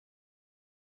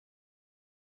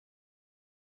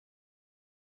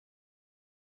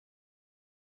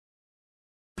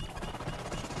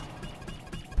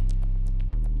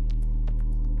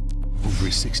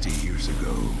Nearly 60 years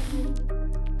ago,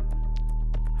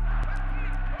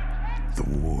 the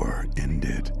war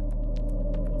ended.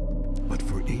 But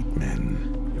for 8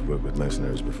 men... You've worked with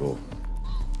mercenaries before.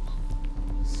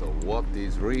 So what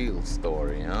is real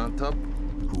story, huh, Tup?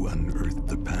 Who unearthed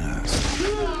the past.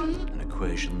 An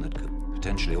equation that could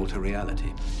potentially alter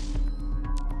reality.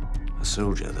 A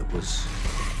soldier that was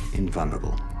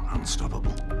invulnerable,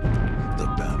 unstoppable.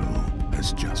 The battle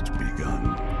has just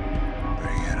begun.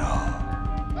 Bring it on.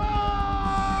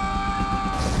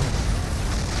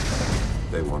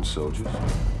 They want soldiers.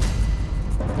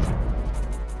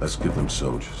 Let's give them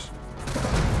soldiers.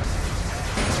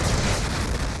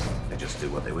 They just do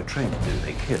what they were trained to do.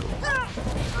 They kill.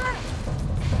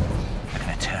 They're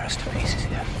gonna tear us to pieces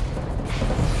here.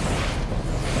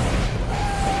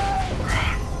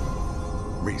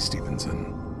 Ray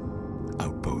Stevenson,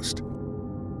 Outpost.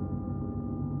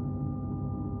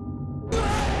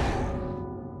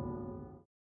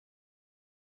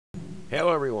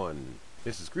 Hello everyone,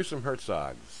 this is Gruesome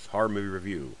Herzog's horror movie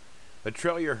review. The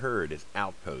trailer you heard is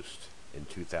Outpost in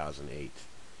 2008.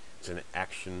 It's an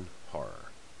action horror.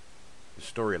 The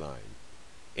storyline.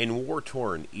 In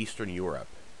war-torn Eastern Europe,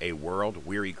 a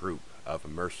world-weary group of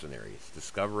mercenaries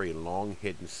discover a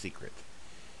long-hidden secret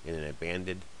in an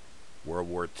abandoned World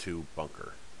War II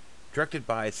bunker. Directed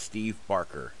by Steve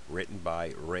Barker, written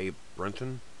by Ray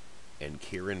Brunton and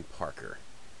Kieran Parker.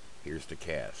 Here's the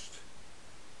cast.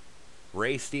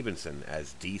 Ray Stevenson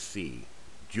as DC,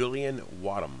 Julian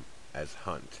Wadham as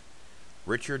Hunt,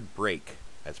 Richard Brake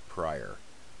as Pryor,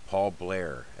 Paul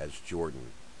Blair as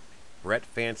Jordan, Brett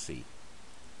Fancy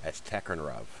as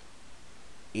Takarnrov,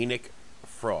 Enoch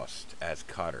Frost as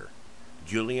Cotter,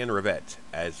 Julian Rivette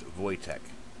as Wojtek,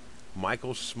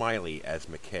 Michael Smiley as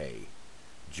McKay,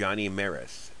 Johnny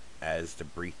Maris as the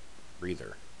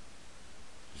Breather,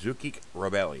 Zukik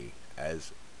Robelli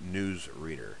as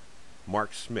Newsreader,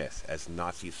 Mark Smith as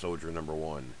Nazi Soldier Number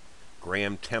 1,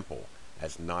 Graham Temple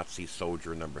as Nazi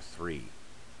Soldier Number 3,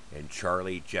 and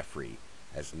Charlie Jeffrey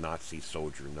as Nazi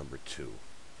Soldier Number 2.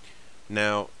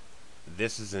 Now,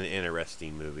 this is an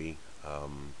interesting movie.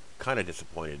 Kind of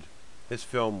disappointed. This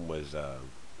film was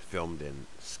filmed in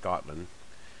Scotland,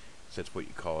 so that's what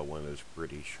you call it, one of those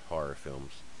British horror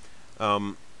films.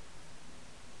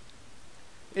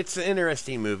 It's an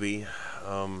interesting movie.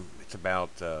 It's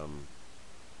about a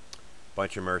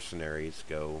bunch of mercenaries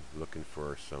go looking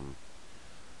for some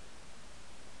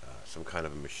kind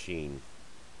of a machine.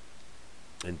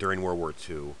 And during World War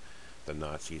II, the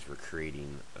Nazis were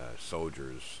creating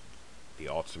soldiers, the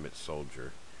ultimate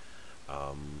soldier.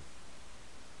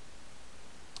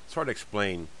 It's hard to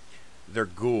explain. They're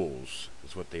ghouls,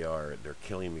 is what they are. They're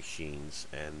killing machines,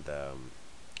 and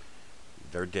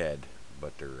they're dead,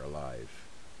 but they're alive.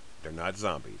 They're not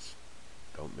zombies.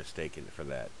 Don't mistake it for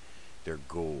that. They're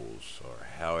ghouls, or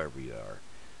however you are.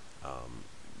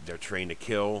 They're trained to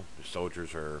kill. The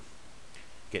soldiers are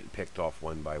getting picked off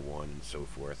one by one, and so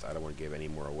forth. I don't want to give any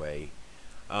more away.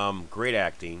 Great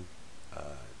acting,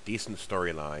 decent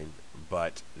storyline,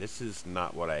 but this is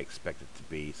not what I expected it to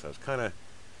be. So it's kind of,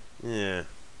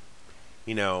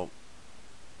 you know,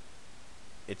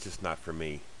 it's just not for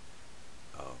me.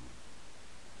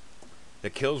 The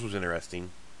kills was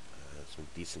interesting. Some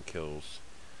decent kills.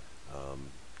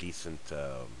 Decent,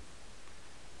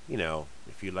 you know,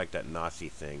 if you like that Nazi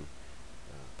thing.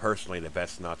 Personally, the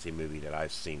best Nazi movie that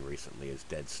I've seen recently is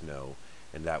Dead Snow,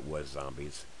 and that was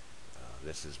zombies.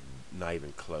 This is not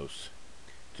even close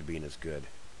to being as good.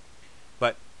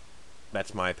 But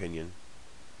that's my opinion.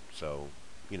 So,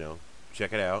 you know,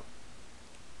 check it out.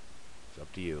 It's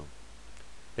up to you.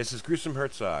 This is Gruesome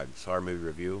Herzog's horror movie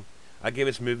review. I give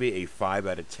this movie a 5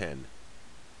 out of 10.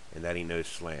 And that ain't no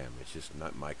slam. It's just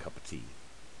not my cup of tea.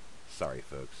 Sorry,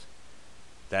 folks.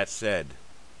 That said,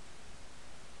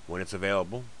 when it's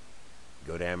available,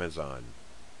 go to Amazon.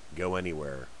 Go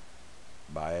anywhere.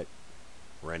 Buy it.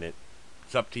 Rent it.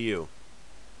 It's up to you.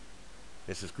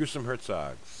 This is Gruesome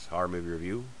Herzog's horror movie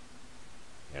review.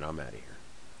 And I'm out of here.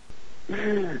 Hi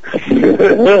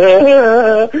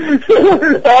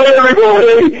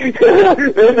everybody,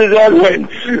 this is Edwin.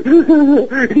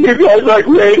 You guys like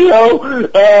radio?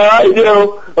 I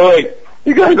do. Wait,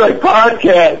 you guys like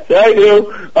podcasts? I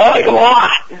do. I like them a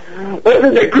lot. This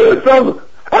is a Gruesome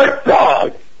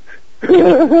Herzog.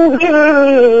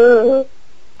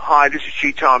 Hi, this is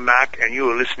Cheeton Mac, and you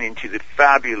are listening to the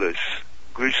fabulous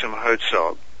Gruesome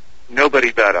Herzog.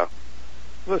 Nobody better.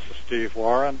 This is Steve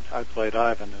Warren. I played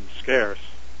Ivan in Scarce.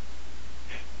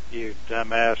 You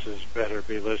dumbasses better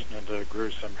be listening to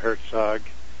Gruesome Herzog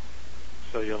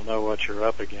so you'll know what you're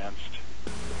up against.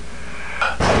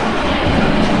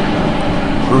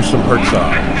 Gruesome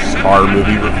Herzog's Horror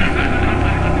Movie Review.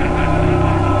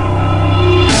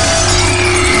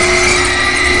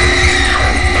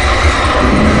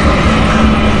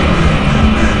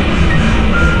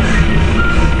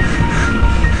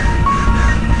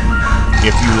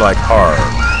 If you like horror,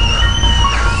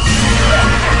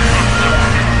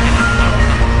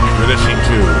 you're listening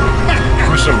to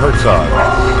Gruesome Herzog's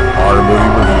Horror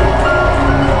Movie Review.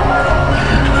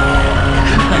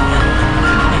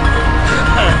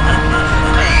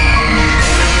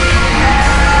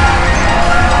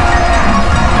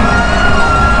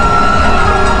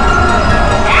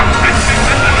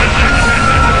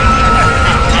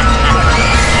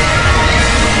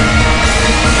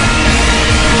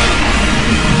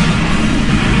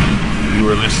 You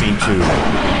are listening to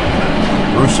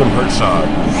Gruesome Herzog's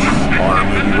Horror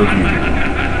Movie Review.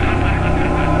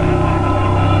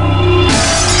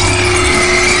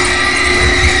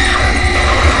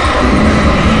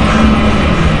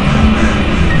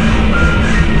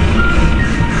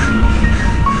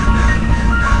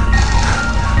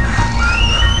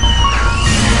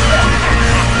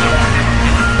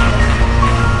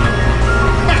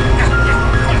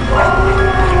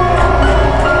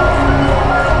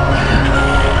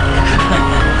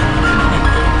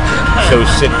 So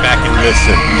sit back and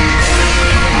listen.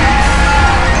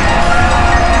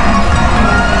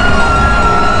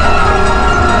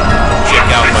 Check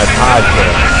out my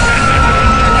podcast,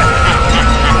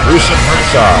 Gruesome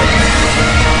Herzog,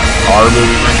 Horror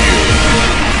Movie Review.